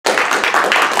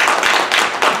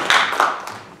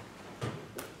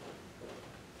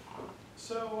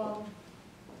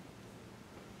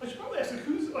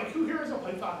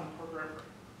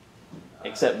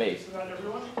Except me. So not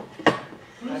everyone?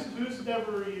 Who's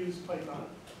never used Python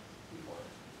before?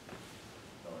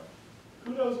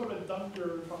 Who knows what a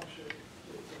dunder function is?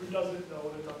 Who doesn't know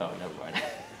what a dunder Oh, never mind. I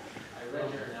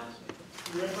read your announcement.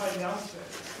 You read my announcement.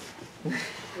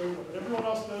 But everyone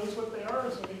else knows what they are,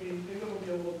 so maybe it'll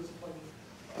be a little disappointing.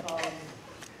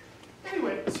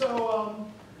 Anyway, so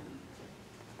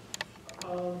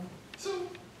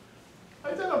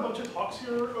I've done a bunch of talks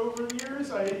here over the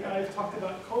years. I've talked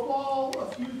about COBOL a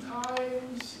few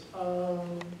times.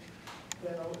 And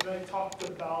I talked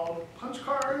about punch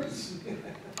cards. And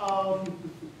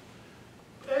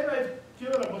I've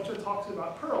given a bunch of talks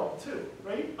about Perl too,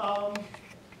 right?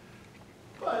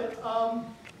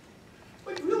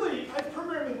 Like really, I've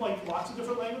programmed in like lots of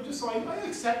different languages. So I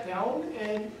like sat down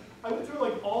and I went through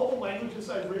like all the languages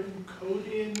I've written code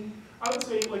in. I would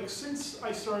say like since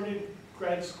I started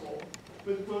grad school,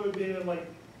 what would have been in like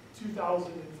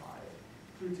 2005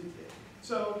 through to today.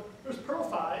 So there's Perl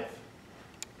 5,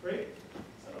 right? Is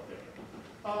that up there?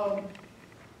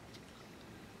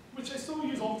 Which I still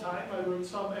use all the time. I wrote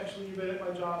some actually even at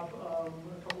my job a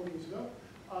couple of years ago.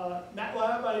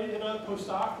 MATLAB, I did a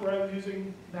postdoc where I was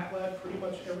using MATLAB pretty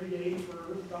much every day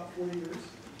for about 4 years.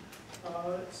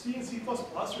 C and C++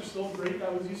 are still great. I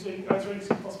was writing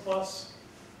C++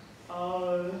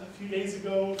 a few days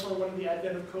ago for one of the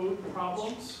Advent of Code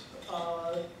problems.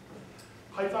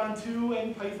 Python 2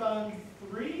 and Python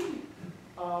 3.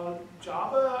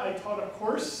 Java, I taught a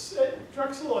course at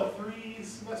Drexel, a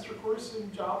 3-semester course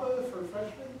in Java for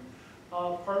freshmen.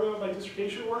 Part of my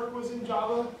dissertation work was in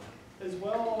Java as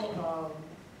well. I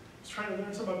was trying to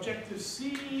learn some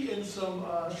Objective-C and some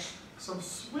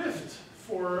Swift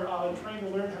for trying to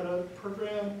learn how to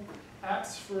program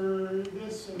apps for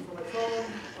this and for my phone.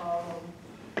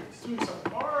 Doing some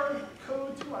R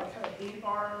code too. I kind of hate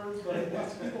R, but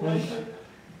lots of people like it.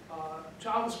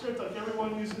 JavaScript, like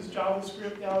everyone uses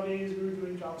JavaScript nowadays. We were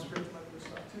doing JavaScript in my first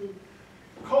stuff too.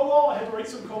 COBOL, I had to write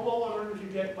some COBOL in order to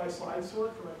get my slides to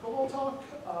work for my COBOL talk.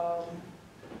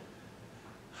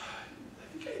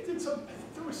 I think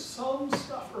there was some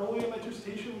stuff early in my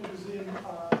dissertation which was in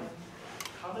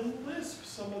Common Lisp.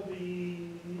 Some of the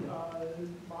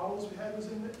models we had was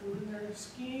in their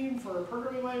scheme for a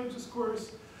programming languages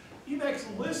course. Emacs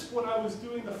Lisp, when I was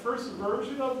doing the first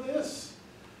version of this,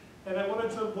 and I wanted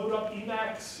to load up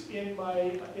Emacs in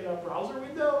a browser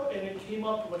window, and it came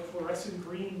up with fluorescent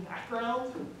green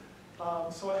background.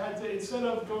 So I had to, instead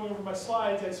of going over my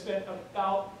slides, I spent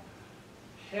about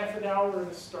half an hour in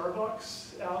a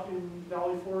Starbucks out in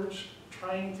Valley Forge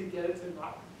trying to get it to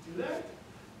not do that.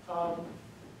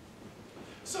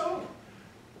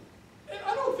 And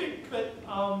I don't think that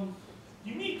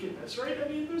unique in this, right? I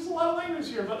mean, there's a lot of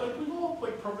languages here, but like we've all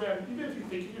like programmed, even if you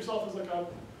think of yourself as like a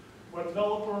web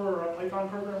developer or a Python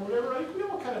programmer or whatever, like we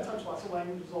all kind of touch lots of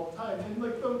languages all the time. And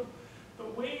like the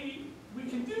way we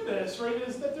can do this, right,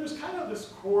 is that there's kind of this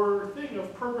core thing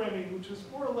of programming which is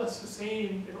more or less the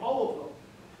same in all of them.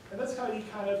 And that's how you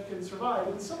kind of can survive.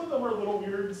 And some of them are a little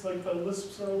weird, it's like the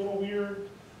Lisps are a little weird.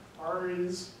 R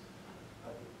is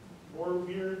more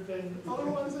weird than other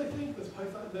ones, I think. This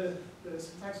Python, the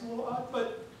syntax is a little odd,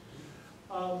 but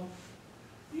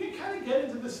you can kind of get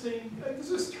into this thing. Like, there's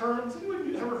this term. Has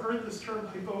anyone ever heard this term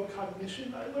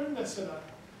hypocognition? I learned this in a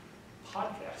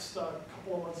podcast a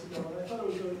couple of months ago, and I thought it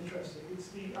was really interesting. It's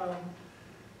the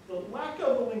lack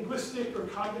of a linguistic or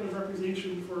cognitive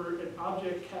representation for an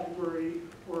object, category,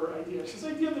 or idea. It's this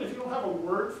idea that if you don't have a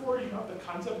word for it, you don't have the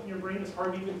concept in your brain, it's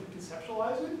hard even to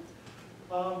conceptualize it.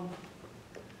 Of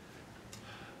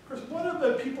course, one of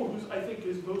the people who I think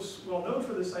is most well known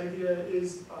for this idea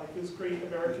is this great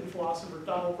American philosopher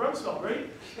Donald Rumsfeld, right?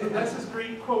 And has this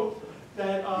great quote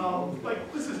that,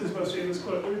 like, this is his most famous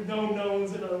quote, there are known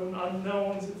knowns and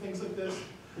unknowns and things like this.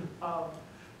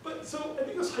 But so I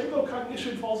think this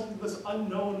hypocognition falls into this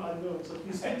unknown unknowns, like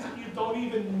these things that you don't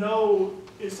even know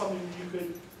is something that you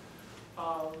could,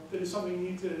 that is something you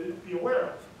need to be aware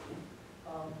of.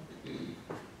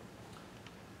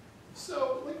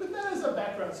 So, like with that as a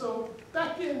background, so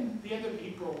back in the end of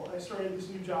April, I started this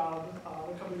new job at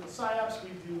a company called Syapse.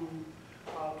 We do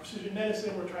precision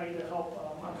medicine. We're trying to help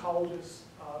oncologists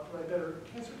provide better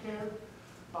cancer care.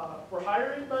 We're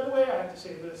hiring, by the way, I have to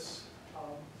say this,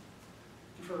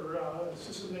 for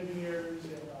systems engineers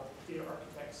and data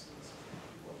architects and some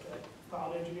people like that,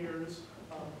 cloud engineers.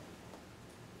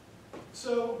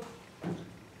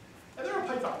 And they're a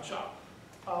Python shop.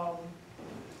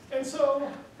 And so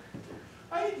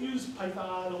I had used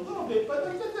Python a little bit, but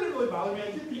like, that didn't really bother me.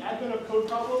 I did the Advent of Code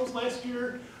problems last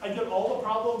year. I did all the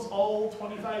problems, all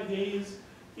 25 days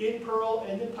in Perl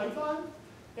and in Python.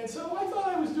 And so I thought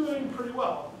I was doing pretty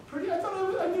well. I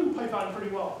thought I knew Python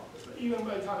pretty well. Even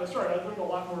by the time I started, I've learned a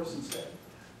lot more since then.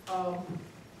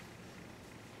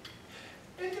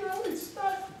 And you know, it's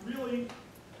not really,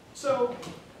 so,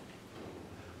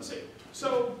 let's see.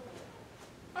 So,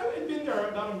 I had been there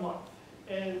about a month,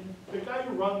 and the guy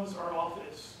who runs our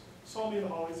office saw me in the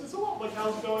hallway. He said, so like,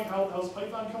 how's it going? How's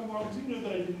Python coming along? Because he knew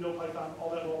that I didn't know Python all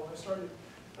that well when I started.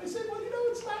 I said, well, you know,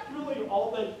 it's not really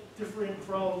all that different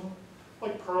from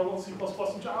like Perl and C++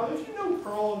 and Java. If you know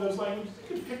Perl and those languages, you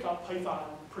can pick up Python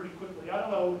pretty quickly. I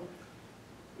don't know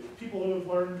if people who have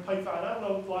learned Python, I don't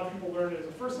know if a lot of people learn it as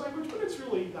a first language, but it's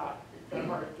really not that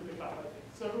hard to pick up, I think.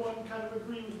 Does everyone kind of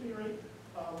agree with me, right?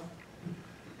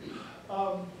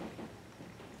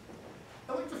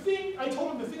 And like the thing, I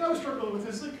told him the thing I was struggling with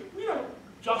is like, we don't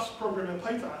just program in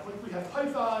Python. Like we have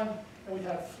Python, and we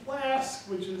have Flask,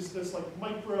 which is this like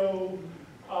micro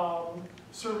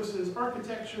services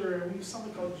architecture, and we use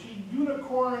something called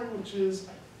G-Unicorn, which is,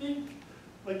 I think,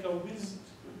 like a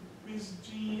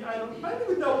WizG, I don't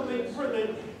even know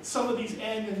where some of these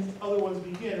end and other ones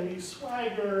begin. And we use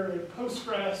Swagger and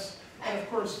Postgres, and of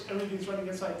course everything's running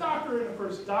inside Docker, and of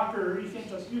course Docker, you can't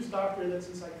just use Docker, that's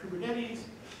inside Kubernetes.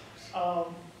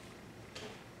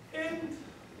 And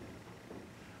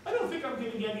I don't think I'm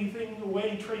giving anything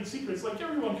away, trade secrets. Like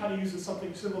everyone kind of uses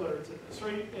something similar to this,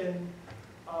 right? And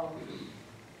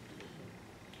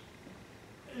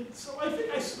so I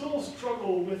think I still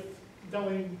struggle with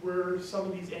knowing where some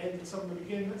of these end and some of them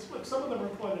begin. It's like some of them are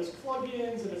implemented as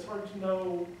plugins, and it's hard to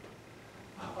know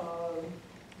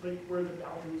like where the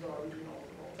boundaries are between all of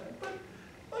them. But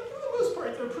like for the most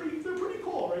part, they're pretty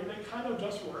cool, right? They kind of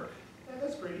just work, and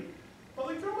that's great. But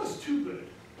like they're almost too good.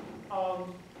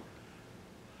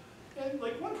 And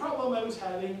like one problem I was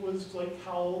having was like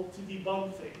how to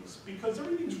debug things, because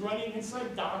everything's running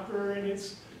inside Docker, and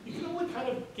you can only kind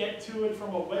of get to it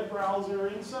from a web browser,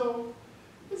 and so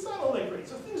it's not all that great.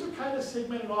 So things are kind of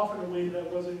segmented off in a way that I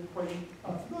wasn't quite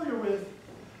familiar with.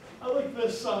 I like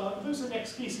this, there's an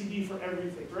XKCD for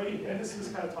everything, right? And this is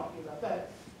kind of talking about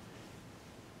that.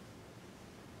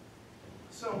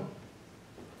 So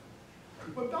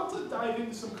I'm about to dive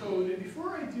into some code, and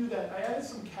before I do that, I added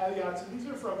some caveats, and these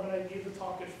are from when I gave the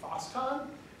talk at FOSSCon,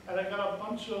 and I got a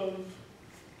bunch of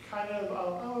kind of,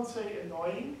 I won't say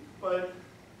annoying, but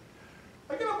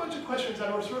I got a bunch of questions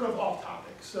that were sort of off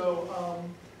topic. So,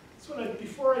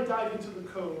 before I dive into the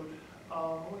code, I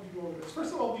want to go over this.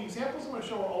 First of all, the examples I'm going to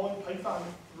show are all in Python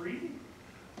 3.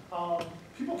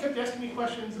 People kept asking me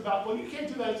questions about, well, you can't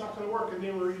do that, it's not going to work, and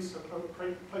they were used to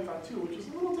Python 2, which is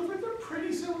a little different. They're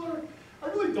pretty similar. I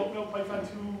really don't know Python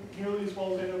 2 nearly as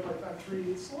well as I know Python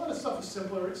 3. It's, a lot of stuff is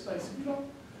simpler, it's nice. If you don't,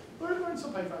 learn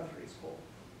some Python 3, it's cool.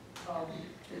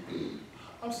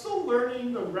 I'm still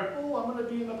learning the REPL. I'm going to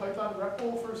be in the Python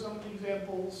REPL for some of the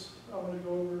examples I'm going to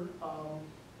go over.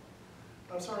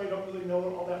 I'm sorry I don't really know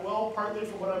it all that well, partly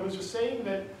from what I was just saying,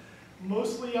 that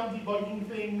mostly I'm debugging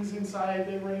things inside,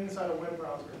 they're running inside a web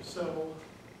browser. So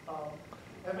I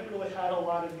haven't really had a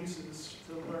lot of uses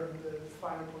to learn the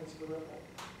finer points of the REPL.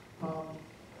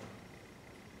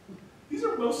 These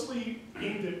are mostly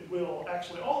aimed at Will,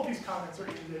 actually. All of these comments are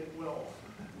aimed at Will,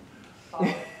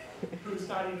 who's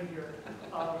not even here.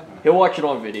 He'll watch it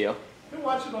on video. He'll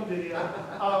watch it on video.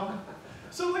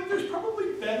 So like, there's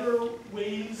probably better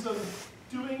ways of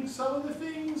doing some of the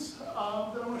things that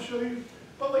I'm going to show you.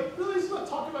 But like, really, it's going to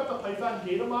talk about the Python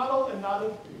data model and not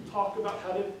to talk about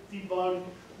how to debug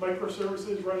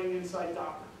microservices running inside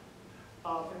Docker.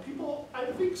 And people, I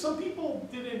think some people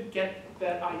didn't get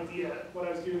that idea when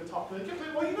I was giving the talk. They kept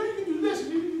saying, well, you know, you can do this,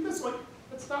 and you can do this. Like,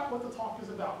 that's not what the talk is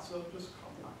about, so just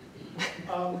calm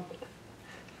down.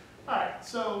 All right,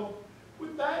 so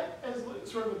with that as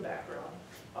sort of a background,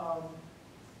 I'm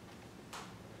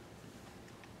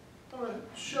going to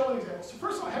show an example. So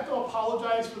first of all, I have to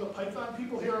apologize for the Python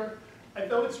people here. I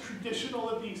know it's traditional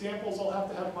that the examples all have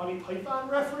to have Monty Python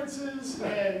references,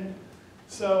 and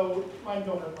so mine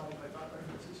don't have Monty Python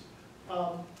references.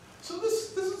 So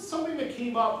this is something that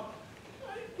came up.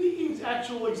 The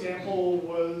actual example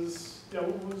was,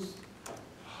 what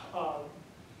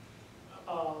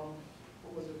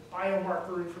was it,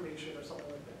 biomarker information or something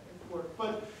like that.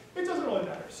 But it doesn't really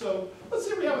matter. So let's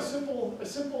say we have a simple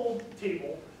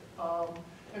table.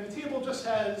 And the table just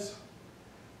has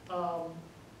the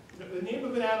name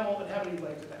of an animal and how many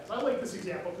legs it has. I like this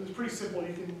example because it's pretty simple.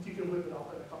 You can whip it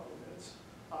up in a couple of minutes.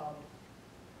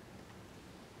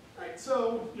 Right,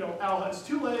 so owl has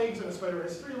 2 legs, and a spider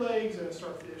has 3 legs, and a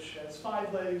starfish has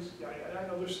 5 legs. Yeah, I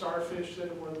know there's starfish that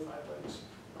have more than 5 legs.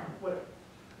 Whatever.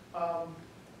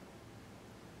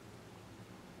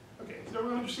 Okay, so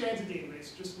everyone understands a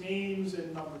database, just names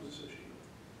and numbers associated with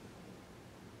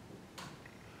it.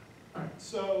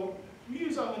 So we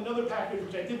use another package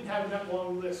which I didn't have in that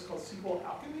long list called SQL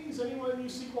Alchemy. Does anyone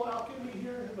use SQL Alchemy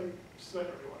here? Like, just about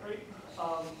everyone,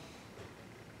 right?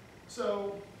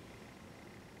 So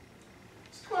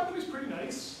SQL Alchemy is pretty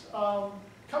nice.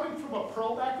 Coming from a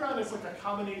Perl background, it's like a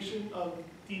combination of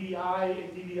DBI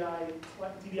and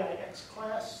DBIX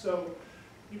class. So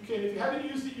you can, if you haven't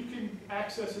used it, you can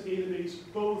access a database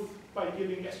both by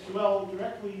giving SQL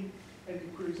directly and do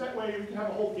queries that way, or you can have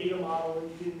a whole data model and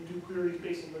you can do queries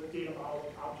based on the data model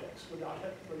like objects without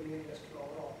writing any SQL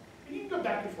at all. And you can go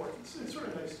back and forth. It's sort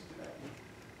of nice to do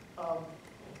that.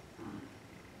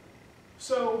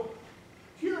 So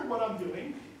here what I'm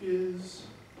doing is,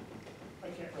 I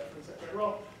can't reference that very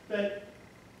well, that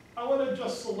I want to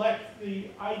just select the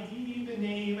ID, the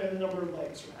name, and the number of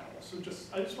legs from animals. So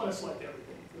I just want to select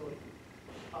everything, really.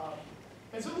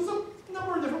 And so there's a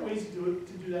number of different ways to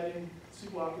do that in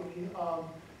SQL Alchemy.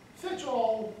 Fetch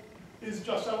all is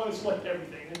just, I want to select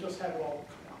everything and just have it all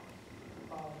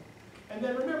come out. And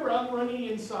then remember, I'm doing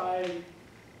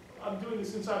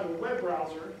this inside of a web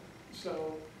browser.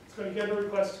 So it's going to get a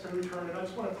request, it's going to return it. I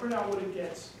just want to print out what it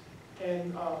gets.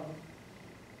 And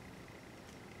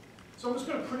so I'm just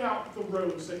going to print out the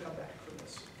rows that come back from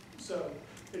this. So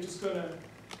it's just going to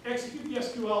execute the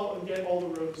SQL and get all the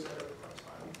rows that are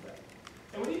corresponding to that.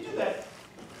 And when you do that,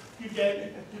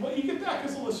 what you get back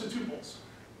is a list of tuples.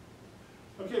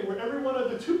 Okay, where every one of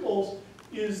the tuples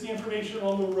is the information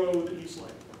on the row that you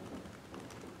selected.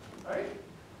 All right?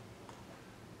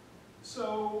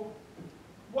 So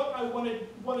what I wanted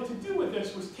to do with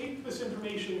this was take this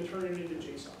information and turn it into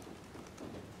JSON.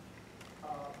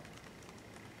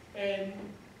 And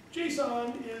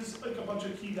JSON is like a bunch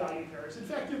of key value pairs. In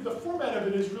fact, the format of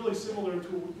it is really similar to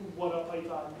what a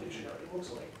Python dictionary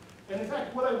looks like. And in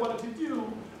fact, what I wanted to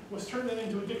do was turn that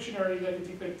into a dictionary that I could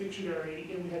take that dictionary,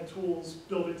 and we had tools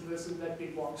built into this in that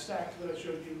big long stack that I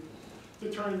showed you, to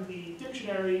turn the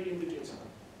dictionary into JSON.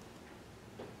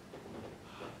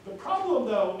 The problem,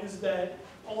 though, is that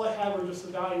all I have are just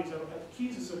the values. I don't have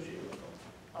keys associated with them.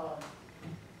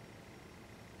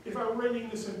 If I were writing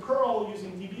this in Perl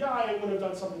using DBI, I would have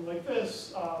done something like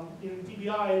this. In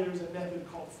DBI, there's a method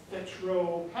called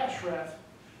fetchRow hashref,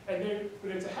 and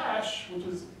when it's a hash, which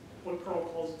is what Perl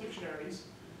calls dictionaries,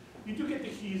 you do get the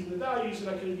keys and the values, and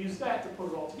I could have used that to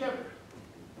put it all together.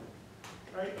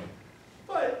 Right?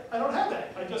 But I don't have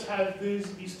that. I just have these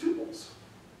tuples.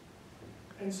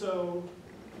 And so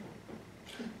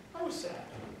I was sad.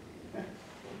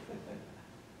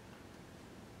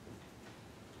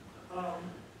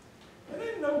 I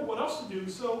didn't know what else to do,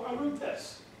 so I wrote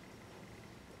this.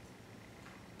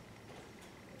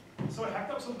 So I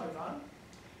hacked up some Python,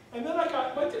 and then I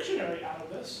got my dictionary out of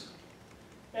this,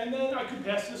 and then I could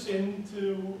pass this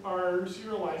into our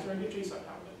serializer and get JSON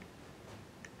out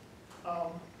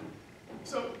of it.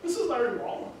 So this is Larry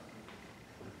Wall.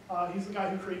 He's the guy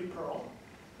who created Perl.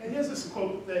 And he has this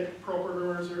quote that Perl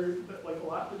programmers like a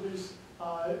lot, that there's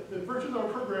the virtues of a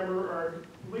programmer are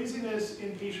laziness,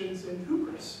 impatience, and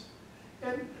hubris.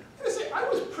 And I'm going to say, I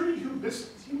was pretty hubris.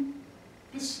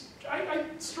 I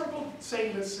struggled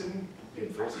saying this in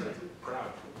first grade.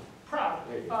 Proud.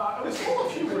 I was full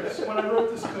of hubris when I wrote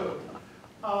this code.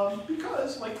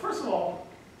 Because, like, first of all,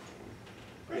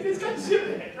 right, it's got zip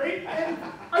in it, right? And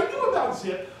I knew about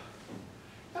zip.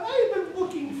 And I had been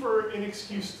looking for an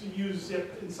excuse to use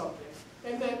zip in something.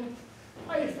 And then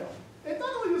I had found it. And not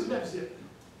only does it have zip,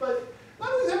 but not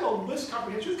only does it have a list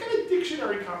comprehension, it's got a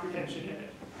dictionary comprehension in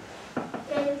it.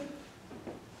 And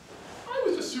I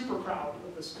was just super proud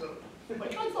of this code.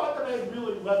 Like, I thought that I had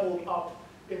really leveled up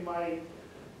in my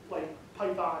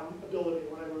Python ability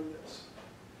when I wrote this.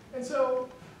 And so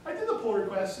I did the pull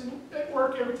request, and at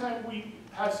work, every time we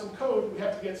have some code, we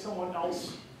have to get someone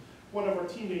else, one of our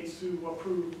teammates, to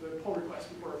approve the pull request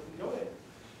before it can go in.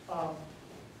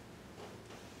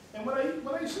 And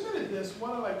when I submitted this,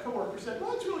 one of my coworkers said,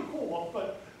 well, that's really cool, Walt,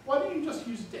 but why don't you just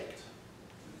use dict?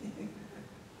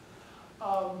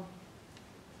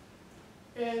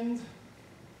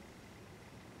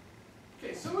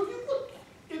 Okay, so if you look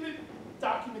in the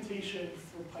documentation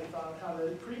for Python, how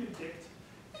to create a dict,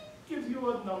 it gives you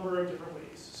a number of different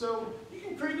ways. So you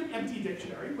can create an empty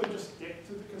dictionary, but just dict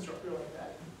to the constructor like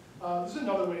that. This is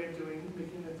another way of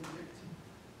making an empty dict.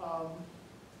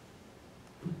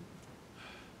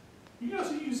 You can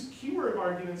also use keyword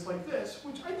arguments like this,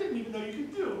 which I didn't even know you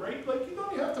could do, right? Like, you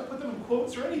don't even have to put them in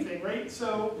quotes or anything, right?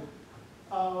 So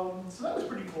that was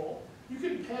pretty cool. You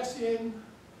can pass in,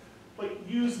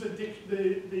 use the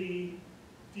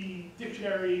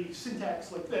dictionary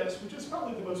syntax like this, which is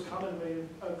probably the most common way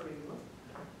of creating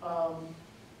them.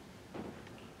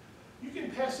 You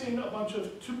can pass in a bunch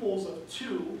of tuples of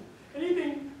 2,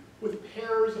 anything with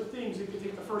pairs of things, you can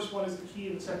take the first one as the key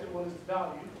and the second one as the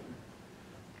value.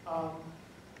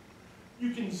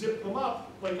 You can zip them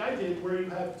up like I did, where you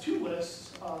have two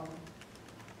lists. It's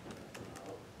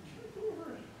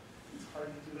hard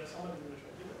to do this. I'm not going to try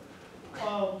to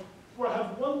do it. Where I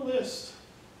have one list,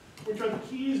 which are the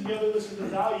keys, and the other list is the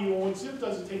value. And what zip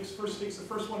does, it takes the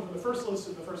first one from the first list,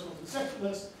 and the first one from the second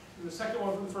list, and the second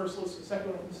one from the first list, and the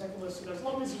second one from the second list. And as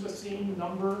long as there's the same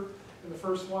number in the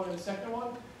first one and the second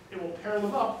one, it will pair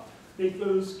them up, make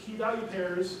those key value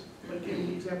pairs, like in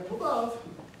the example above,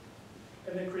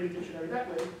 and then create a dictionary that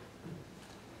way.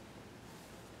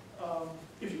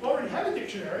 If you already have a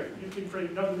dictionary, you can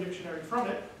create another dictionary from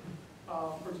it,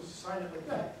 or just assign it like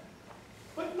that.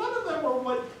 But none of them are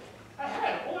what I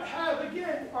have. All I have,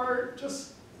 again, are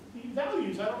just the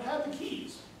values. I don't have the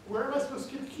keys. Where am I supposed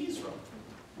to get the keys from?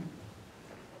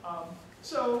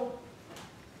 So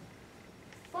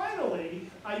finally,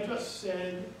 I just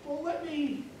said, well, let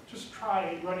me just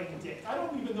try running dict. I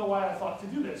don't even know why I thought to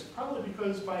do this. Probably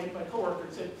because my coworker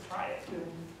said, try it. And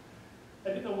I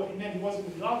didn't know what he meant. He wasn't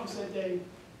in the office that day.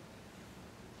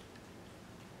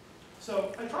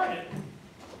 So I tried it.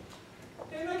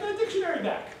 And I got a dictionary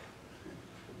back.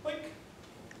 Like,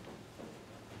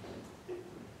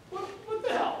 what the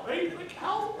hell, right? Like,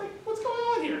 what's going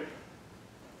on here?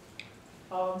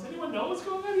 Does anyone know what's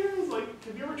going on here? It's like,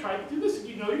 have you ever tried to do this? Did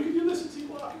you know you could do this in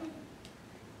SQL document?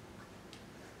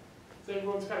 So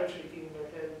everyone's kind of shaking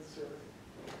their heads, or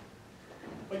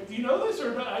like, do you know this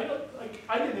or not?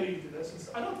 I didn't know you could do this.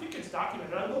 I don't think it's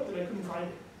documented. I looked and I couldn't find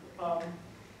it.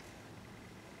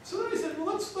 So then I said,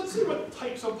 well, let's see what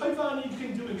type. So Python, you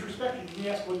can do introspection. You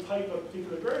can ask what type a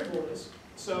particular variable is.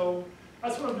 So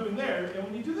that's what I'm doing there. And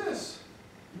when you do this,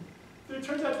 it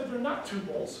turns out that they're not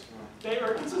tuples. They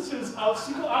are instances of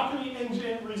SQL Alchemy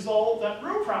Engine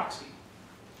resolve.row proxy.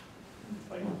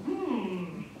 Like,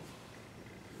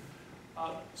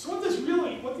 so what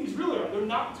these really are, they're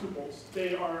not tuples.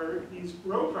 They are these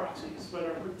row proxies that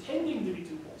are pretending to be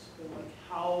tuples. And like,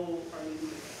 how are they doing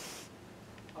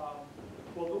that?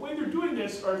 Well, the way they're doing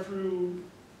this are through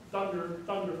dunder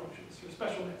functions, or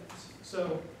special methods.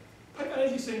 So Python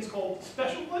has these things called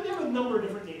special, well, they have a number of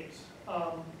different names.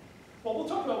 Well, we'll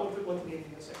talk about what the names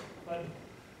in a second. But I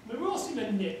mean, we've all seen a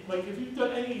init. Like, if you've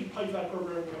done any Python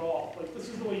programming at all, like this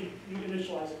is the way you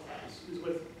initialize a class, is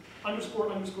with underscore,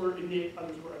 underscore, init,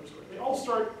 underscore, underscore. They all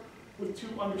start with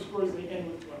 2 underscores and they end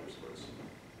with 2 underscores.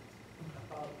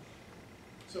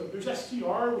 So there's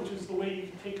str, which is the way you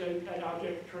can take an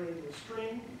object and turn it into a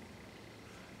string.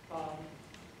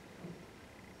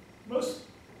 Most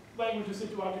languages that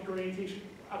do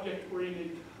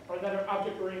object-oriented, or that are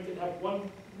object-oriented, have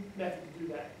one method to do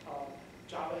that.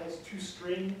 Java has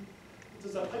toString.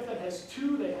 Python has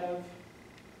 2. They have,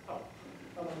 I'm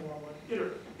on the wrong one,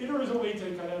 iter. Iter is a way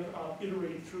to kind of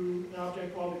iterate through an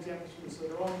object. We'll have examples for this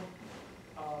later on.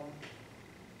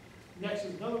 Next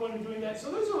is another one doing that. So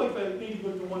those are like maybe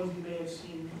the ones you may have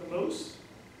seen the most.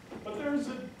 But there's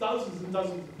dozens and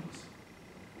dozens of these.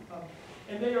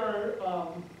 And they are,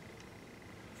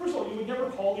 first of all, you would never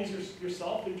call these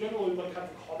yourself. They generally like have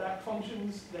callback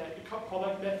functions,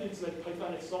 callback methods that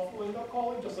Python itself will end up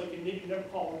calling, just like init, you never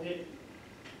call init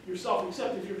yourself,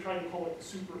 except if you're trying to call it a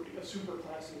super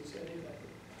class's init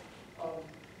method.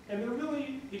 And they're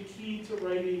really the key to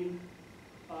writing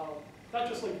not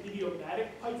just like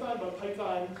idiomatic Python, but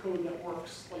Python code that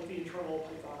works like the internal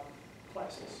Python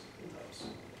classes and types.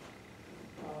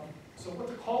 So what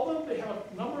to call them, they have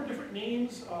a number of different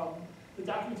names. The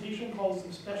documentation calls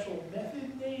them special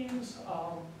method names.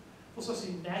 We'll also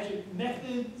see magic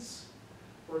methods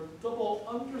or double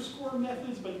underscore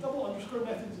methods, but double underscore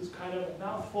methods is kind of a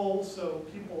mouthful, so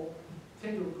people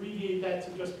tend to abbreviate that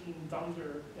to just being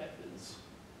dunder methods.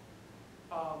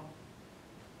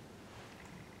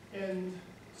 And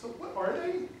so what are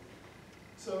they?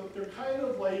 So they're kind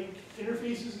of like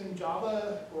interfaces in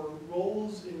Java or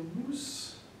roles in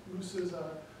Moose. Moose is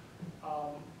a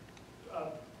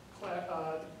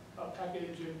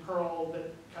package in Perl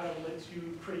that kind of lets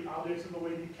you create objects in the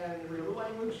way you can in a real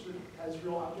language that has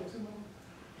real objects in them.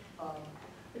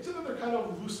 Except that they're kind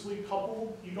of loosely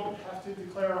coupled. You don't have to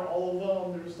declare all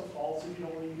of them. There's defaults if you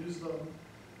don't want to use them.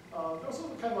 They're also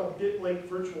kind of a bit like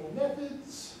virtual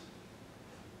methods.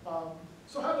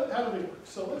 So how do they work?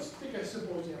 So let's take a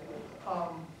simple example.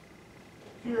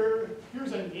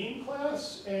 Here's a name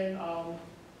class, and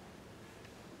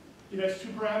it has 2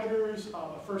 parameters,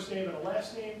 a first name and a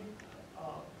last name.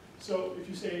 So if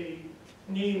you say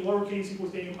name lowercase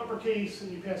equals name uppercase,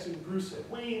 and you pass in Bruce and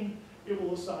Wayne, it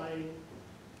will assign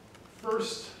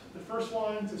the first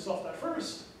one to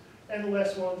self.first, and the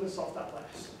last one to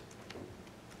self.last.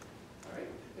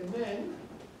 And then,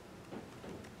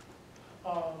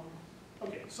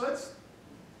 okay, so that's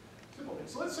simple thing.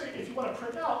 So let's say if you want to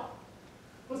print out,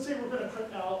 let's say we're going to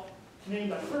print out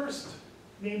name.first,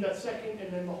 name.second,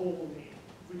 and then the whole name.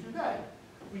 If we do that,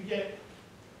 we get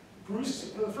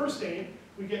Bruce for the first name,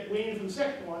 we get Wayne for the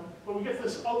second one, but we get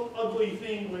this ugly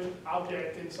thing with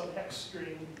object and some hex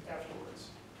string afterwards.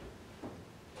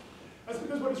 That's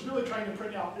because what it's really trying to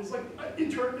print out is like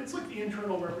it's like the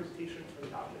internal representation for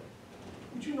the object,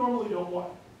 which you normally don't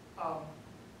want.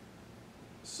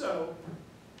 So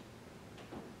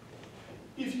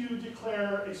if you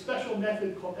declare a special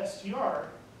method called str,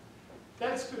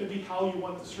 that's going to be how you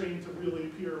want the string to really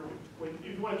appear. If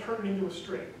you want to turn it into a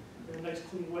string in a nice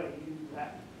clean way, you can do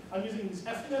that. I'm using these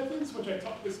f methods, which I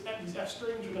talked these f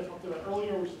strings, which I talked about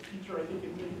earlier, which is a feature I think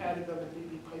it added them in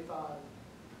maybe Python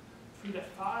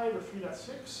 3.5 or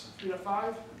 3.6, 3.5.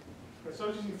 Okay, so I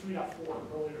was using 3.4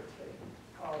 earlier today.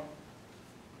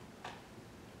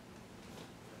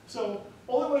 So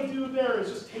all I want to do there is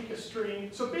just take a string.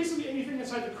 So basically anything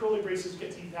inside the curly braces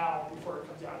gets eval before it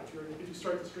comes out if you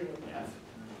start the string with an f.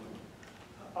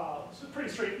 So it's pretty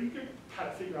straight. You can kind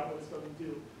of figure out what it's going to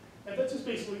do. And that's just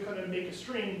basically going to make a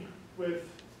string with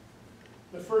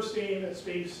the first name, a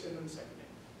space, and then the second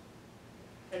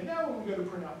name. And now when we go to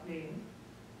print out name,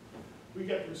 we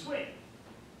get Bruce Wayne,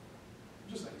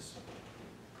 which is nice.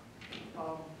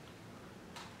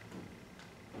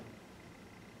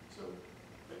 So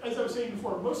as I was saying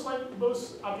before, most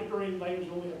object-oriented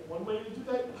languages only have one way to do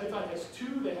that. Python has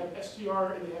two. They have str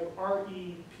and they have repr,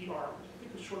 which I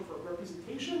think is short for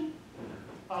representation.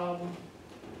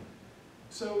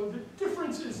 So the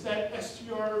difference is that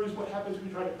str is what happens when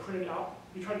you try to print it out.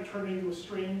 You try to turn it into a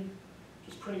string,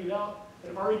 just printing it out.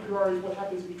 And repr is what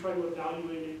happens if you try to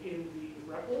evaluate it in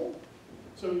the REPL.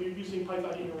 So you're using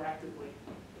Python interactively.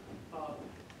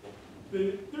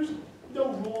 There's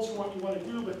no rules for what you want to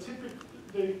do, but typically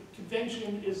the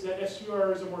convention is that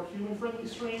str is a more human-friendly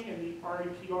string, and the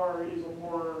repr is a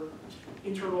more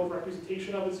internal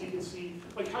representation of it, so you can see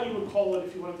like how you would call it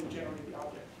if you wanted to generate the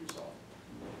object yourself.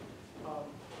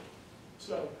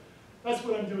 So that's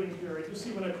what I'm doing here. You'll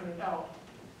see when I print it out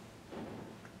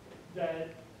that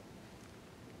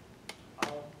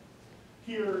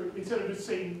here, instead of just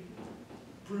saying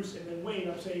Bruce and then Wayne,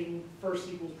 I'm saying first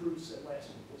equals Bruce and last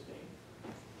equals Wayne.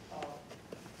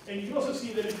 And you can also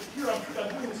see that here I'm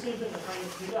doing the same thing I'm trying to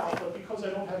print out, but because I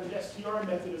don't have an str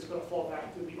method, it's going to fall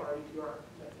back to the repr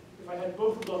method. If I had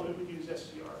both of them, it would use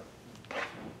str.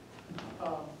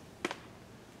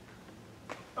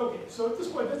 Okay, so at this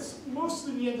point, that's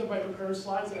mostly the end of my prepared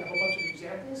slides. I have a bunch of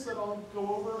examples that I'll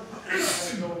go over.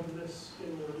 I'll go into this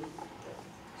in more detail.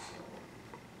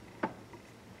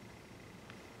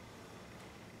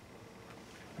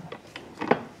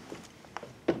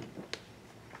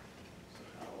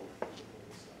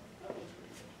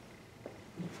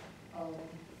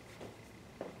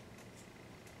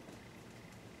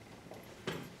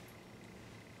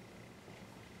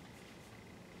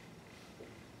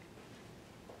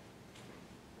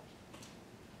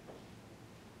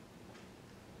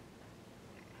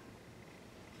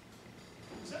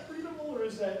 Is that readable, or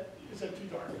is that too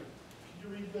dark? Can you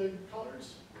read the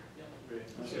colors? Yeah.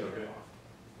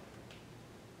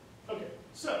 Okay.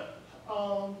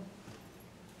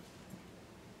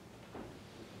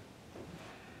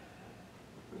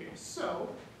 Okay, so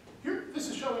here this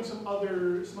is showing some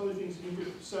other things you can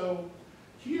do. So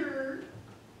here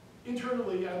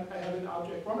internally I have an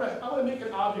object. I'm gonna make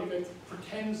an object that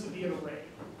pretends to be an array.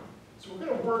 So we're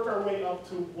gonna work our way up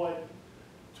to what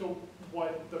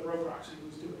the row proxy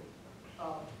was doing.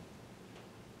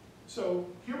 So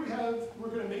here we're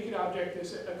going to make an object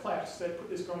as a class that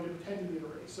is going to pretend to be an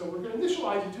array. So we're going to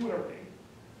initialize it to an array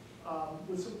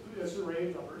with this array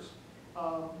of numbers.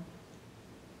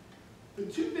 The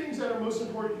two things that are most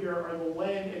important here are the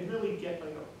len and really get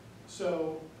item.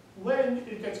 So len,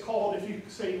 it gets called if you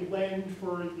say len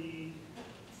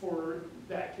for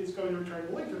that, it's going to return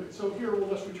the length of it. So here we'll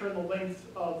just return the length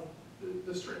of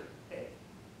the string A.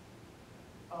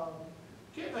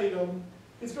 Get item,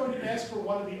 it's going to ask for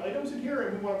one of the items in here,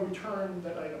 and we want to return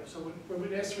that item. So when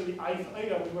we ask for the ith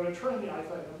item, we want to return the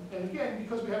ith item. And again,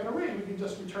 because we have an array, we can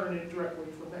just return it directly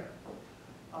from there.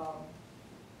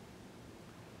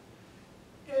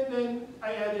 And then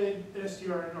I added an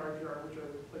str and an rpr, which are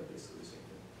like basically the same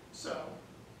thing. So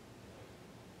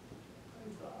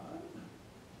Python.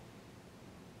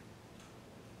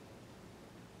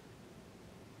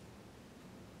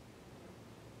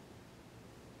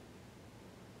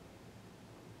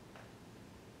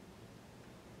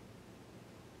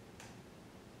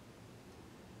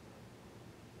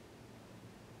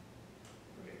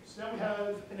 So now we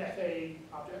have an FA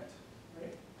object,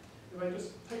 right? If I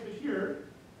just type it here,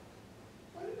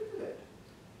 why did it do that?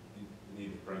 You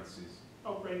need the parentheses.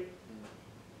 Oh, great.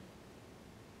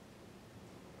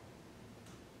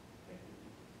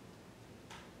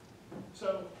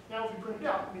 So now if we print it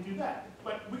out, we do that.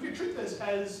 But we could treat this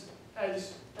as an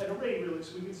array, really.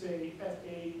 So we could say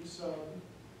FA sub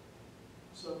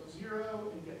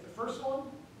 0 and get the first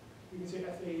one. We can say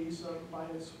FA sub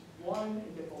 -1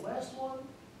 and get the last one.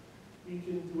 We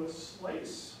can do a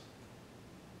slice.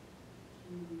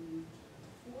 2,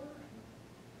 4.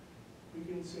 We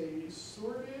can say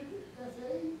sorted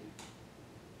FA,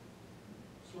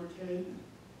 sorted,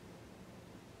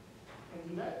 and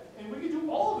do that. And we can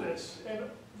do all of this. And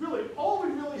really, all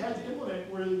we really had to implement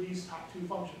were these top two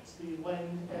functions, the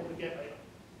len and the get item.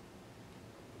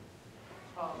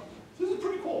 So this is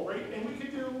pretty cool, right? And we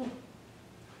could do,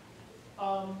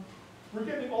 we're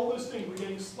getting all those things. We're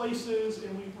getting slices,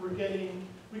 and we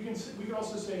can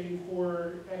also say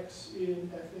for x in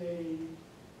FA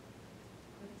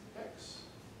x.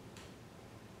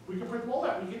 We can print all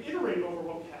that. We can iterate over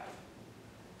what we have,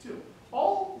 too.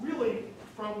 All really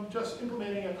from just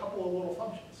implementing a couple of little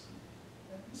functions.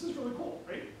 This is really cool,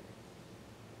 right?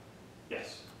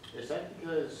 Yes? Is that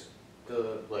because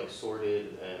the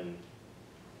sorted and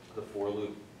the for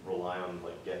loop rely on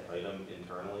get item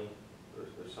internally? Or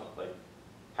is there something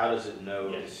how does it know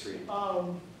Yes. to treat?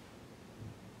 How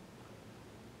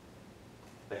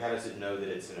does it know that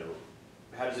it's in a?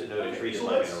 How does it know to treat it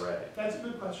like an array? That's a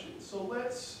good question. So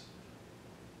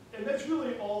and that's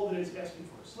really all that it's asking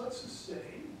for. So let's just say,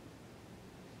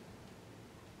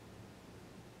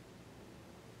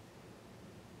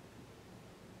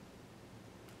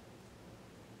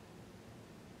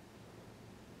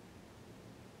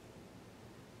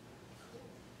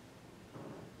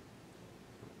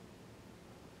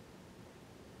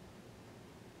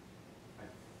 I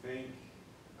think,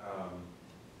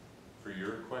 for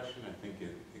your question, I think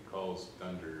it calls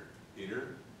dunder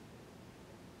iter.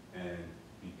 And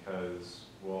because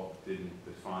Walt didn't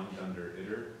define dunder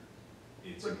iter,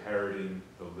 it's inheriting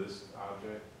the list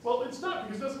object. well, it's not,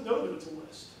 because it doesn't know that it's a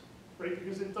list, right?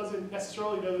 Because it doesn't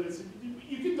necessarily know that it's,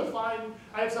 you can define,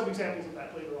 I have some examples of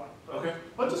that later on. But Okay.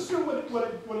 let's assume what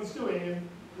it's doing and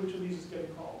which of these is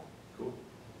getting called. Cool.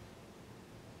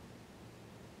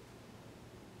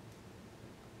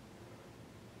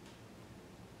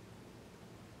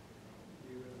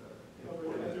 Oh,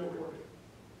 right, I have to import it.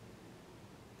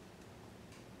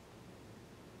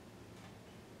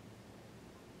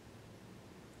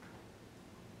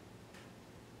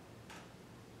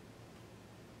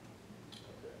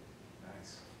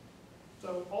 Nice.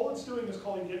 So all it's doing is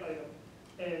calling get item.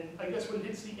 And I guess when it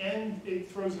hits the end, it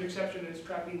throws an exception, and it's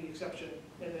tracking the exception,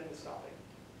 and then it's stopping.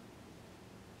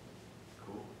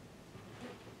 Cool.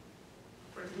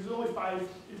 Right, because there's only 5,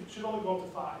 it should only go up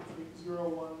to 5. 0,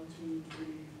 1, 2, 3,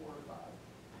 4, 5.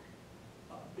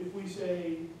 If we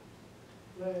say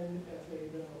then FA,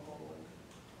 then I'll call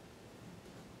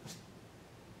length.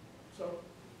 So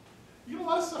you get a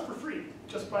lot of stuff for free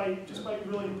just by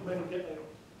really implementing get item.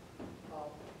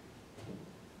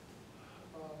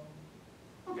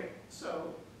 Okay,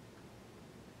 so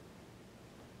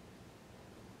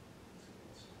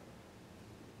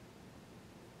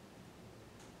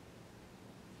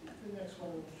the next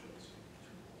one will show us.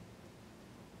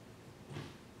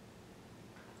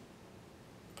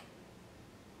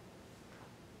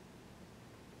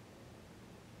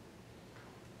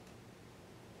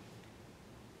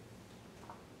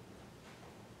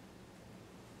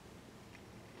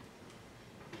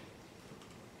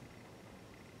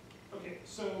 Okay,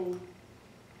 so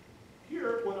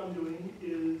here what I'm doing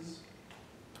is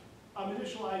I'm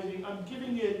initializing, I'm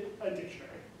giving it a dictionary,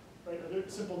 right? A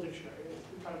simple dictionary.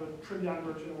 It's kind of a trimmed down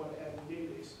version of what I have in the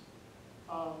database.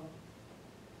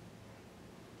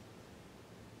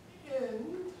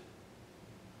 And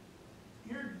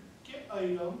your get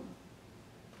item,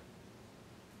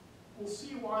 we'll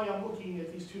see why I'm looking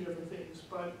at these two different things,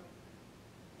 but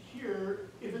here,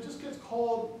 if it just gets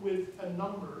called with a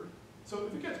number, so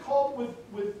if it gets called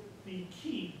with the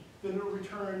key, then it'll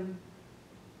return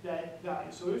that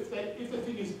value. So if the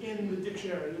thing is in the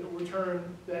dictionary, it'll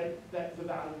return the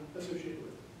value associated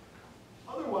with it.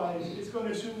 Otherwise, it's going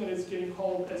to assume that it's getting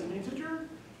called as an integer.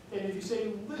 And if you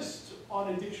say list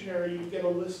on a dictionary, you get a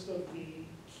list of the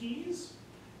keys.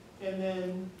 And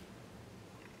then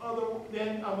I'm going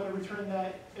to return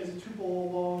that as a tuple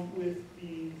along with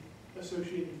the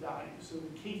associated value. So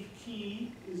the kth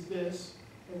key is this,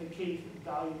 and the kth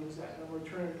value is that. And I'm going to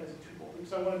return it as a tuple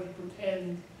because I wanted to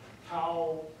pretend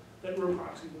how that row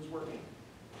proxy was working.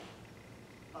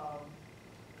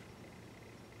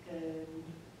 And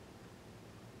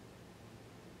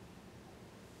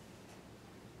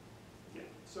yeah,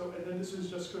 so, and then this is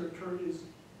just going to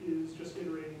is just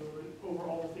iterating over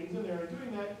all the things in there and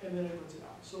doing that, and then it puts it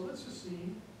out. So let's just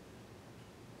see.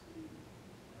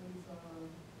 Python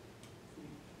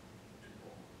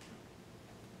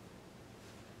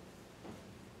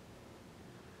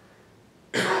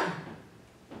tuple.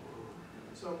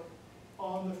 So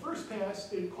on the first pass,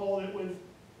 they called it with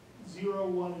 0,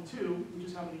 1, and 2, which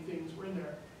is how many things were in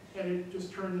there, and it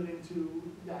just turned it into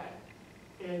that.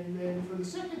 And then for the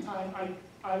second time,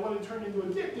 I want to turn it into a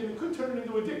dict, and it could turn it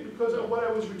into a dict because of what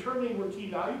I was returning were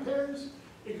key value pairs.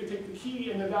 It could take the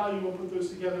key and the value, we'll put those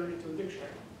together into a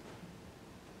dictionary.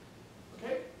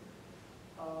 Okay?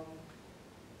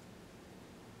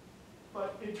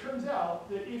 But it turns out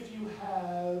that if you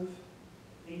have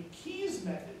a keys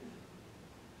method,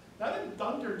 not a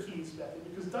dunder keys method,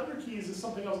 because dunder keys is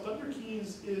something else. Dunder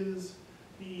keys is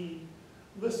the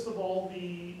list of all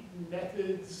the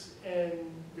methods and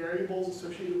variables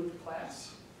associated with the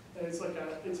class, and it's like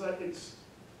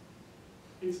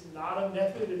it's not a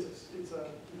method. It's a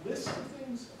list of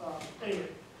things. Anyway,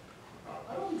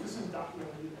 I don't think this is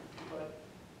documented either, but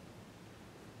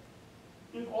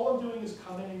if all I'm doing is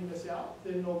commenting this out,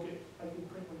 then I can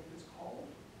print what it's called.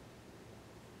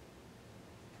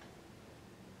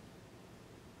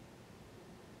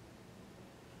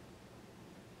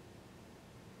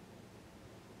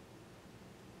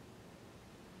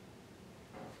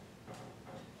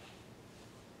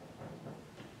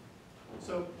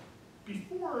 So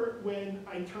before, when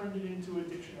I turned it into a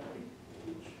dictionary,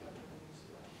 which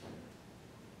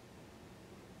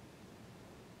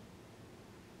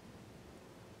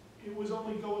it was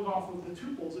only going off of the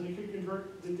tuples, and it could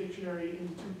convert the dictionary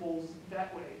into tuples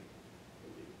that way.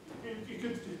 It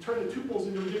could turn the tuples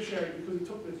into a dictionary because it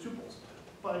took the tuples.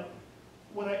 But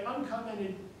when I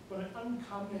uncommented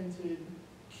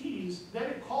keys, then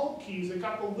it called keys. It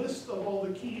got the list of all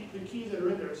the keys that are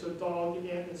in there, so dog,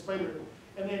 ant, and spider.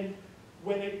 And then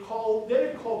when it called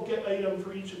get item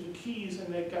for each of the keys,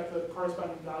 and it got the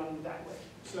corresponding value that way.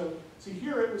 So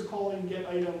here it was calling get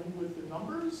item with the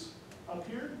numbers up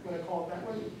here when I call it that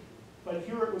way, but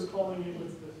here it was calling it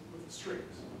with the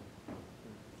strings.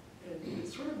 And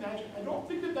it's sort of magic. I don't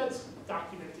think that that's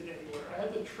documented anywhere. I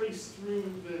had to trace through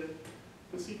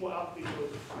the SQL alphabet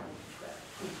to find that.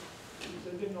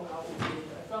 Because I didn't know how to do it.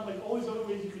 I found like all these other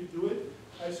ways you could do it.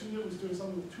 I assumed it was doing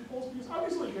something with tuples because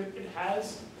obviously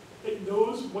it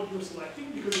knows what you're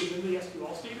selecting because it was in the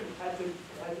SQL state and it had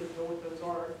to know what those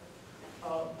are.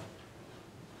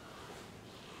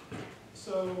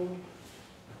 So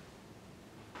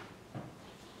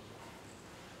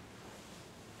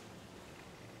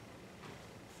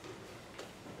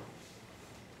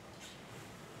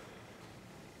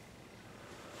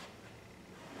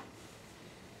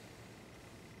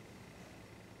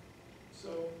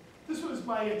this was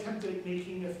my attempt at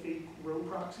making a fake row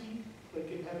proxy, like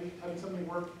having something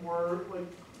work more like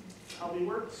how they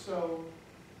work. So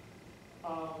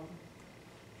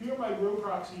here my row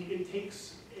proxy, it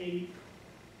takes a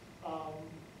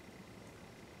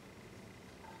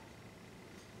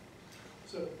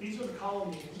so these are the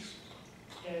column names,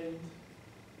 and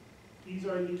these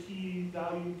are the key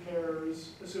value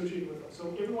pairs associated with them.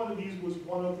 So every one of these was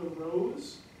one of the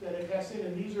rows that I passed in,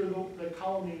 and these are the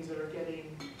column names that are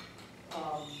getting,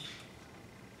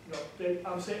 that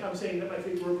I'm saying that my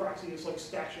fake row proxy is like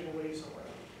stashing away somewhere.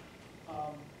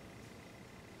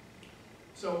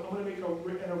 So I'm going to make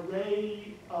an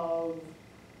array of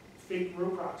fake row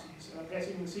proxies, and I'm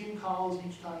passing in the same columns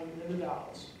each time, and then the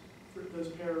vowels for those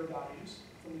pair of values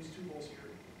from these tuples here.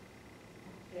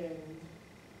 And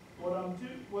what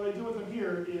I do with them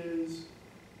here is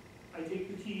I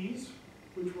take the keys,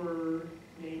 which were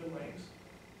name and length,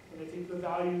 and I take the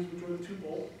values, which were the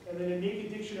tuple, and then I make a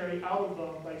dictionary out of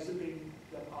them by zipping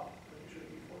them up, like I showed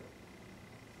you before.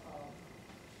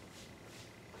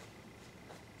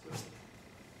 So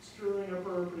screwing up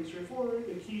are pretty straightforward.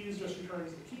 The keys just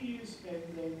returns the keys, and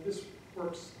then this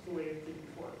works the way it did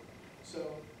before. So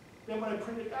then when I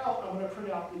print it out, I'm going to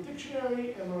print out the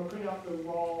dictionary, and I'm going to print out the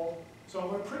raw. So I'm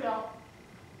going to print out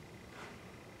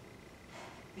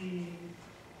the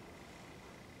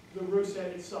row set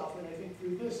itself, and I think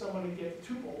through this I'm going to get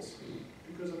tuples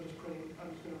because I'm just going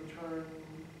to return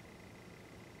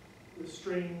the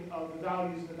string of the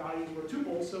values, and the values were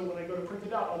tuples. So when I go to print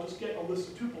it out, I'll just get a list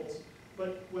of tuples.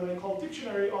 But when I call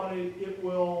dictionary on it, it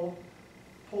will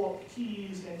pull up the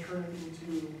keys and turn it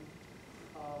into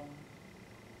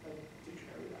a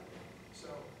dictionary that way. So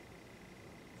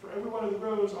for every one of the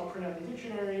rows, I'll print out the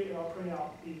dictionary, and I'll print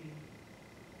out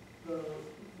the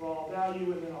raw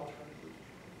value, and then I'll turn it into a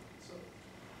dictionary.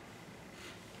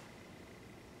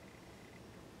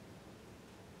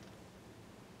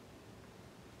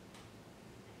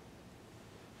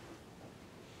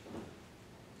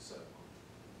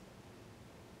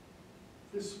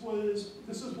 this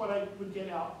is what I would get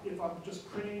out if I'm just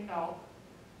printing out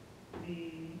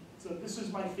so this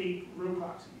is my fake row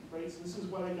proxy, right? So this is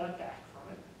what I got back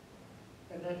from it.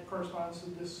 And that corresponds to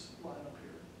this line up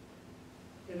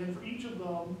here. And then for each of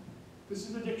them, this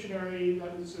is the dictionary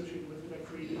that was associated with it. I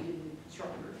created in the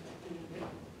constructor.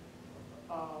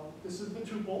 This is the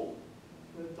tuple,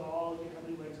 the dog and how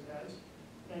many legs it has.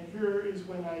 And here is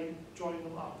when I join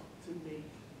them up to make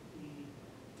the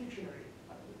dictionary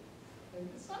out of it. And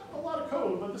it's not a lot of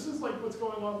code, but this is like what's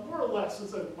going on, more or less.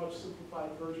 It's a much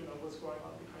simplified version of what's going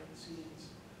on behind the scenes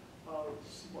of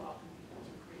SQL alchemy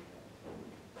to create that.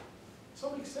 Does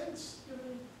that make sense? Do you have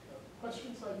any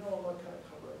questions? I know I'm kind of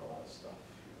covering a lot of stuff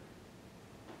here.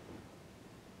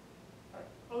 All right.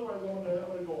 Otherwise, I'm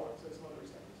going to go on, so there's some other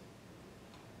examples.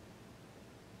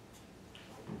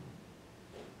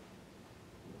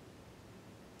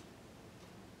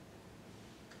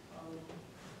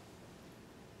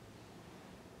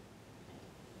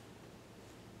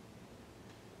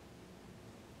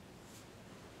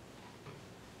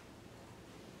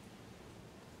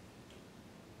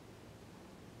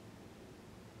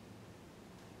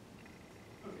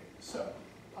 So,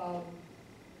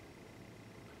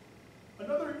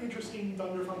 another interesting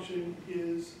Dunder function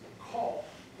is call.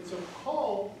 And so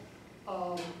call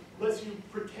lets you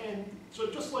pretend,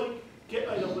 so just like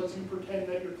getItem lets you pretend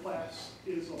that your class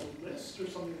is a list or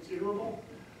something that's iterable,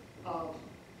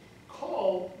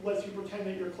 call lets you pretend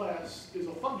that your class is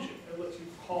a function and lets you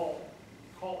call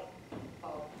it.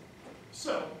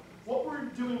 So what we're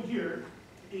doing here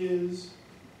is,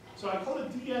 so I call it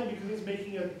dn because it's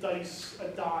making a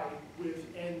die with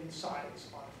n sides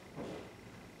on it.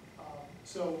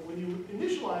 So when you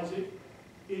initialize it,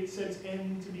 it sets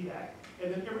n to be that.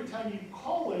 And then every time you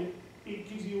call it, it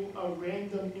gives you a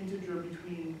random integer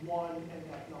between 1 and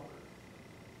that number.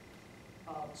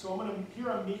 So here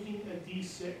I'm making a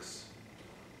d6,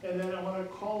 and then I'm going to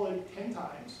call it 10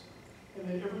 times. And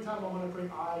then every time I'm going to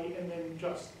print I, and then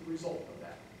just the result of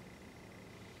that.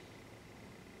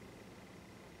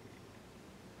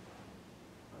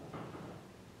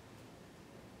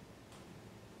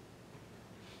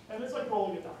 And it's like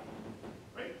rolling a die,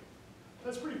 right?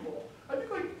 That's pretty cool. I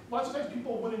think like lots of times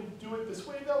people wouldn't do it this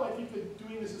way though. I think that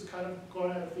doing this is kind of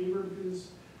gone out of favor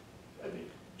because I think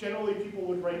generally people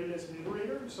would write it as an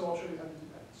iterator, so I'll show you how to do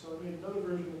that. So I made another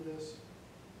version of this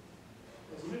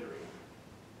as an iterator.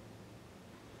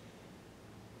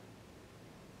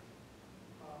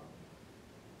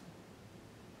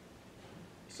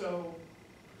 So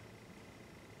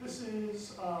this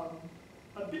is a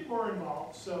bit more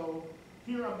involved. So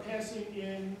here I'm passing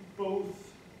in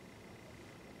both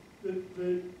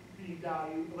the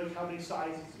value, like how many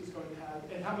sides it's going to have,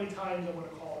 and how many times I want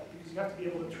to call it, because you have to be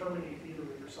able to terminate the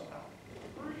iterator somehow.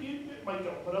 Or it might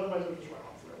go, but otherwise it'll just run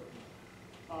on forever.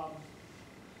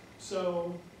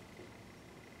 So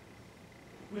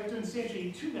we have to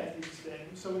instantiate two methods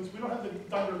then. So we don't have the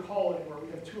dunder call anymore, we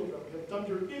have two of them. We have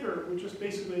dunder iter, which is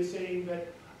basically saying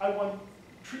that I want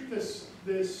treat this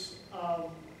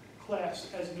class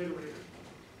as an iterator.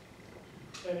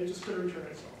 And it's just going to return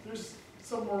itself. There's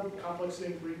some more complex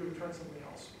things where you can return something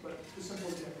else, but the simple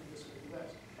example is going to be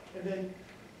best. And then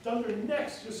dunder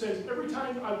next just says every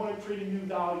time I want to create a new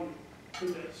value for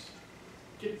this,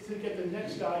 to get the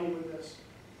next value in this,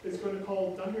 it's going to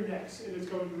call dunder next, and it's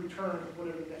going to return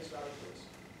whatever the next value is.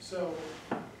 So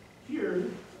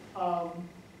here, well,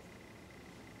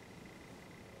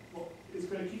 it's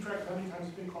going to keep track of how many times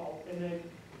it's been called, and then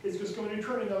it's just going to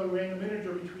return another random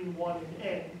integer between 1 and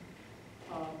n.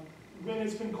 When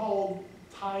it's been called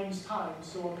times,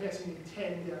 so I'm passing in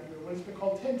 10 down here. When it's been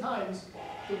called 10 times,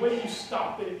 the way you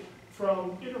stop it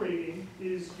from iterating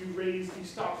is you raise the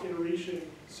stop iteration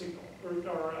signal,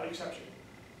 or exception,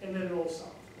 and then it'll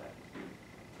stop for that.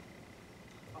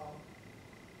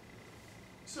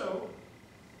 So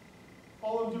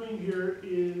all I'm doing here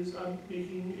is I'm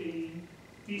making a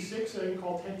d6 that I can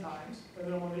call 10 times, and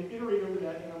then I'm going to iterate over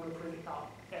that, and I'm going to print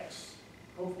out x.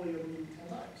 Hopefully it'll do 10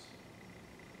 times.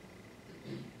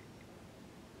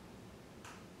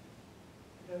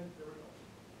 And there we go.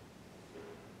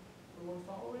 Everyone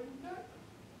following that?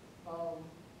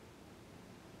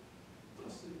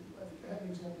 Let's see. I think I had an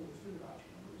example with Fibonacci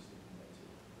numbers that you might see.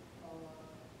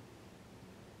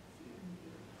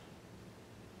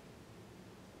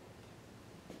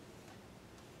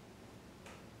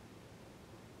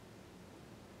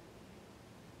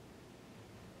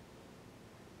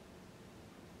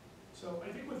 So I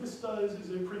think what this does is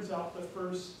it prints out the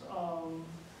first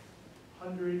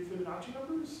 100 Fibonacci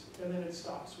numbers, and then it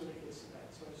stops when it gets to that.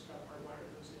 So I just got to hardwire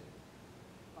those in.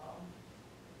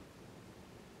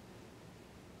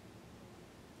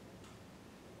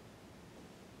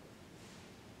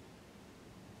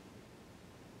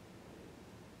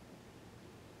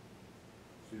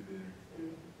 Tube iter.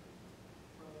 Tube.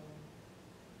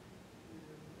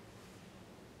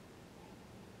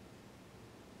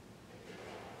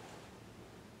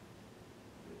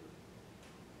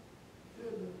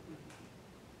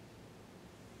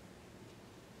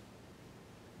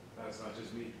 That's not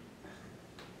just me.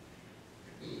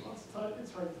 Well, it's hard to type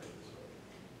this way.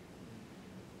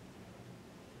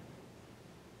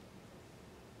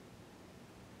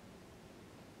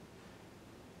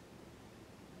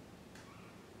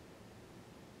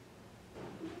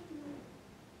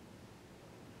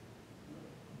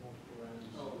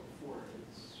 Oh, 4,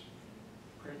 it's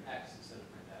print X instead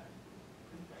of print F.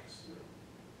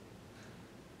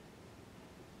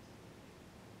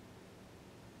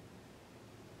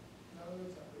 No,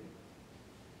 that's not right.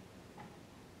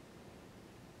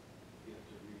 You have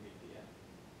to remake the F.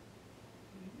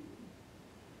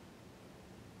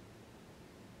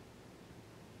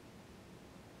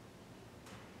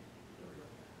 There we go.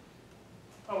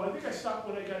 Oh, I think I stopped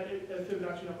when I got a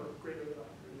Fibonacci number greater than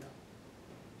 100, yeah.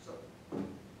 So,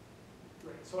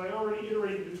 right, so I already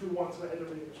iterated it through once, so I had to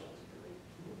reinitialize it, right?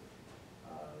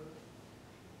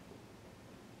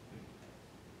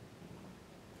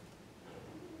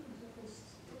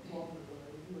 Longer than I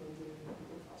was doing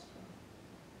with Fosca.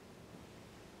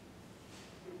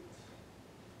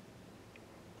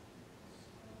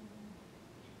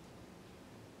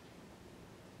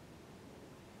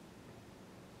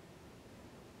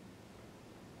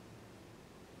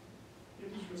 Yeah,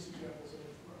 these are just examples of it.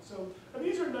 So, and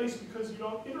these are nice because you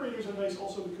don't, iterators are nice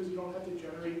also because you don't have to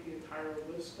generate the entire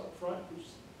list up front, which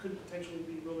could potentially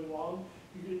be really long.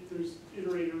 You get, there's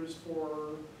iterators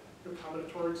for your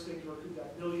combinatorics things where it could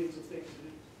have millions of things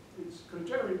that it's going to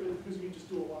generate, but because you can just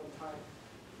do it one at a time,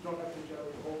 you don't have to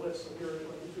generate the whole list. So here,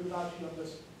 like if you're not, I'm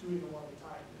just doing them one at a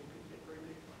time, it could get very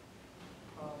big.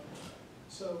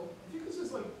 So I think this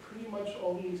is like pretty much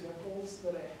all the examples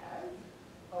that I had.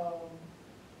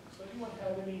 So anyone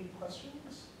have any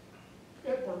questions?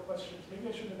 I had more questions. Maybe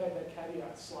I should have had that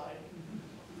caveat slide.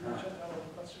 We can check out all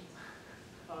the questions.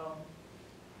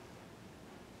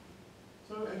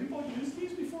 So have people used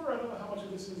these before? I don't know how much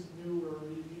of this is new or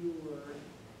review or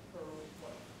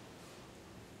what.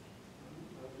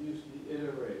 I've used the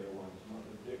iterator ones, not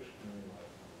the dictionary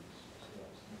ones.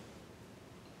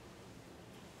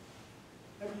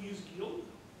 Have you used yield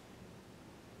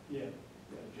Yeah,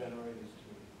 generators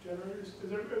too. generators?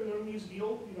 Does everyone use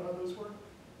yield? You know how those work?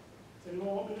 Does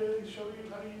anyone want me to show you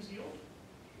how to use yield?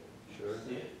 Sure.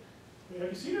 See it? I mean,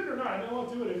 have you seen it or not? I know I'll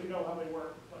do it if you know how they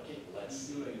work. But. Okay, let's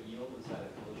do a yield inside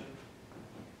a collision.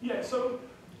 Yeah, so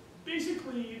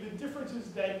basically the difference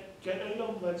is that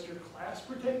getItem lets your class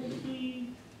pretend to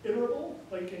be iterable,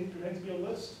 like and pretend to be a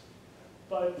list,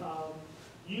 but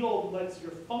yield lets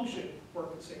your function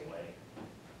work the same way.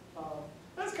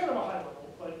 That's kind of a high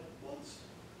level, but let's.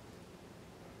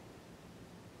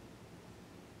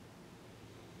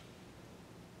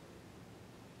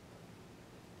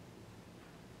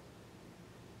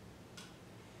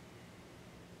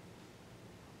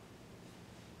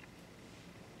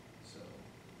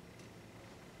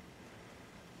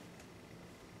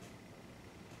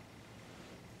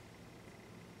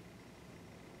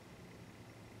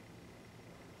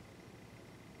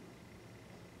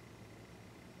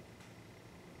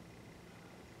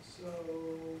 So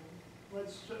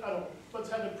let's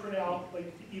have it print out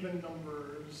like the even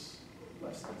numbers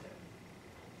less than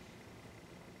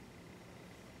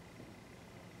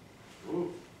 10.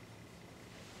 Ooh.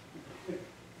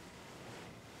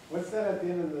 What's that at the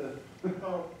end of the?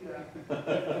 Oh, yeah.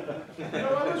 No,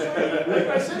 I was writing, like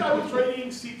I said, I was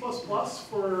writing C++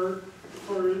 for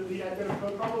the advent of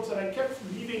code problems, and I kept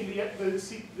leaving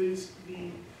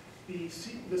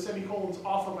the semicolons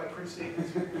off of my print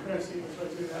statements.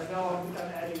 And now I'm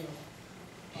adding them.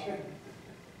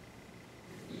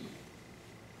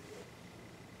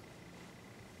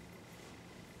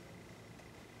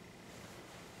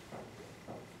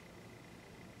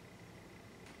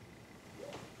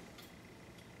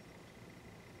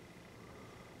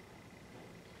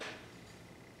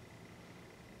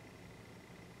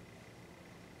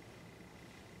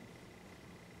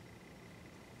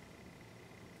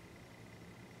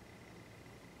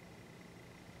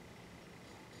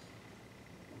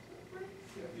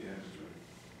 Yeah, that's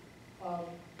right.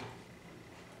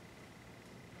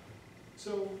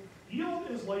 So yield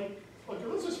is like, okay,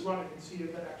 let's just run it and see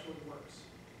if that actually works.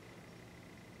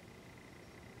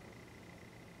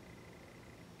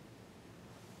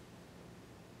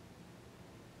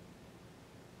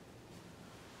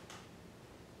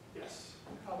 Yes,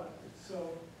 comment. So,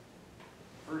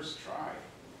 First try.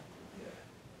 yeah.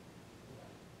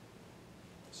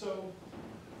 So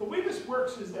the way this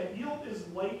works is that yield is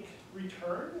like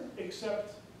return,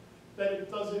 except that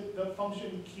it doesn't, the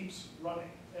function keeps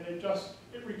running. And it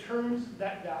returns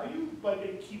that value, but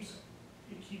it keeps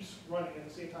running at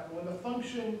the same time. When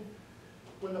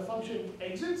the function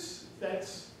exits,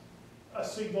 that's a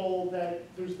signal that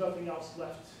there's nothing else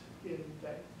left in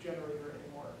that generator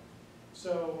anymore.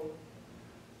 So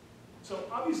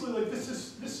obviously, like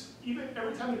this even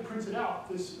every time it prints it out,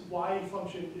 this y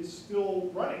function is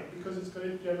still running because it's going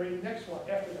to generate the next one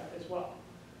after that as well.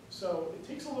 So it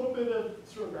takes a little bit of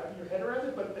sort of wrapping your head around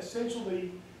it, but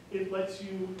essentially it lets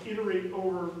you iterate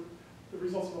over the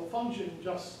results of a function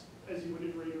just as you would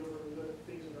iterate over the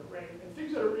things that are arrayed. And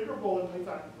things that are iterable in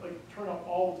Python like turn up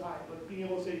all the time. Like being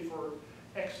able to say for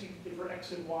x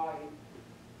and y,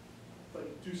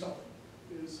 like do something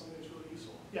is something that's really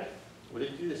useful. Yeah. Would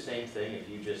it do the same thing if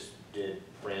you just did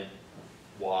print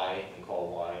y and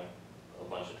call y a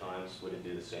bunch of times? Would it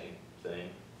do the same thing?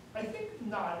 I think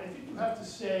not. I think you have to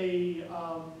say,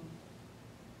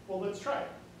 well, let's try it.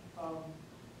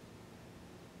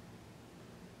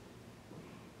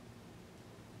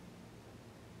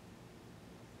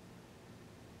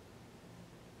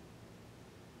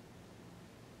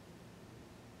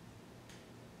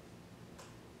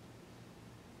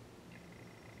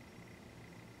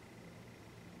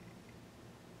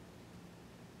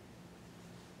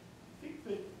 I think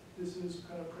that this is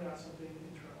kind of print out something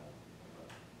internal.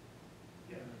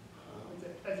 Yeah.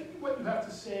 I think what you have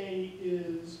to say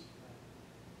is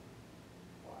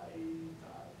y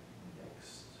dot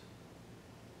next.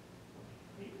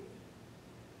 Maybe.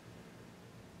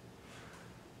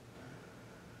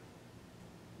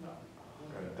 No.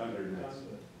 Dunder next.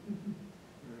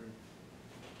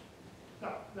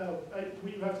 No.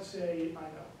 You have to say I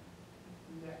know.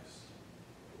 Next.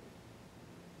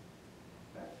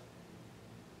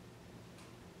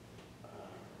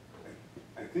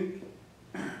 I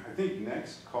think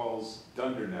next calls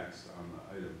dunder next on the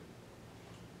item.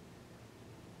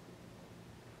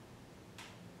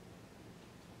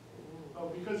 Oh,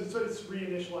 because it's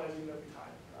reinitializing every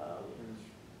time.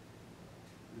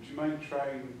 Would you mind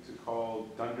trying to call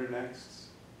dunder next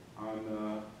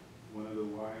on one of the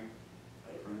y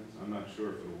friends? I'm not sure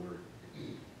if it'll work.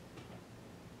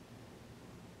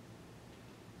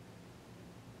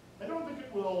 I don't think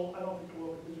it will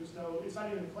because it's not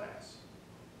even a class.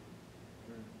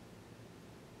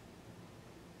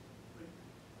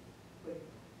 Like,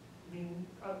 I mean,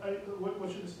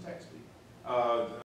 what should the syntax be?